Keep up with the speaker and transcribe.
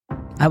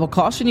I will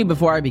caution you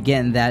before I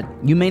begin that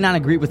you may not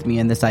agree with me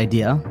in this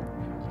idea,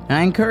 and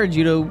I encourage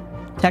you to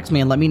text me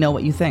and let me know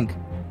what you think.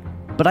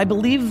 But I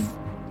believe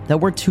that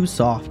we're too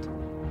soft.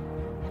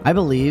 I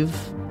believe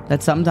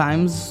that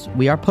sometimes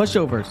we are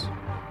pushovers.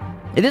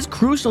 It is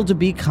crucial to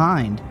be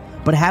kind,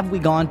 but have we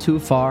gone too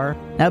far?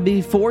 Now,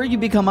 before you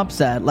become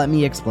upset, let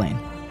me explain.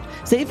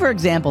 Say, for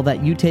example,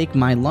 that you take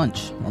my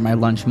lunch or my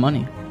lunch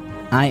money.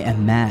 I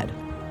am mad.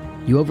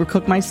 You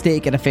overcook my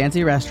steak at a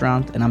fancy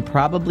restaurant, and I'm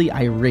probably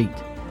irate.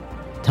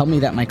 Tell me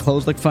that my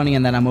clothes look funny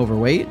and that I'm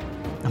overweight?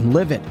 I'm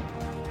livid.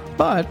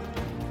 But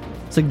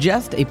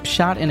suggest a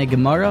pshat in a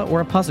Gemara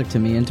or a pasuk to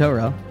me in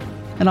Torah,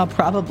 and I'll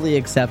probably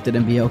accept it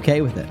and be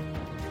okay with it.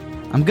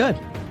 I'm good.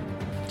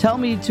 Tell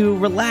me to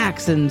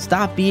relax and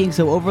stop being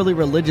so overly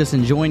religious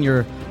and join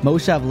your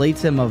Moshav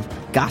Leitzim of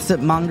gossip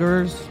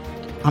mongers.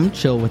 I'm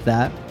chill with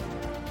that.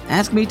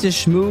 Ask me to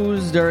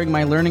schmooze during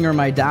my learning or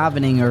my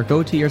davening, or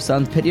go to your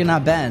son's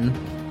Pidyon Ben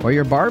or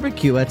your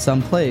barbecue at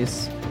some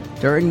place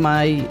during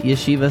my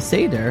yeshiva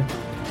seder,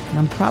 and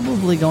I'm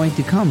probably going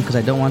to come because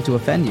I don't want to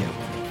offend you.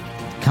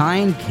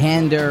 Kind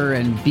candor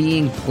and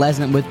being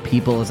pleasant with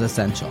people is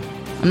essential.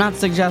 I'm not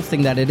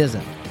suggesting that it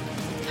isn't.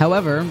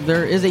 However,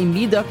 there is a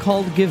midah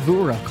called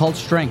gevura, called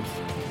strength.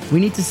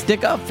 We need to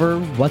stick up for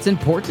what's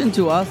important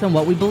to us and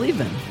what we believe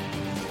in.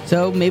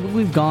 So maybe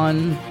we've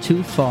gone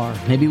too far.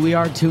 Maybe we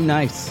are too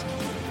nice.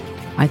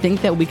 I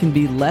think that we can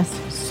be less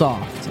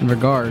soft in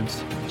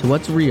regards to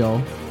what's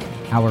real,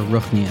 our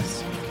ruchnius.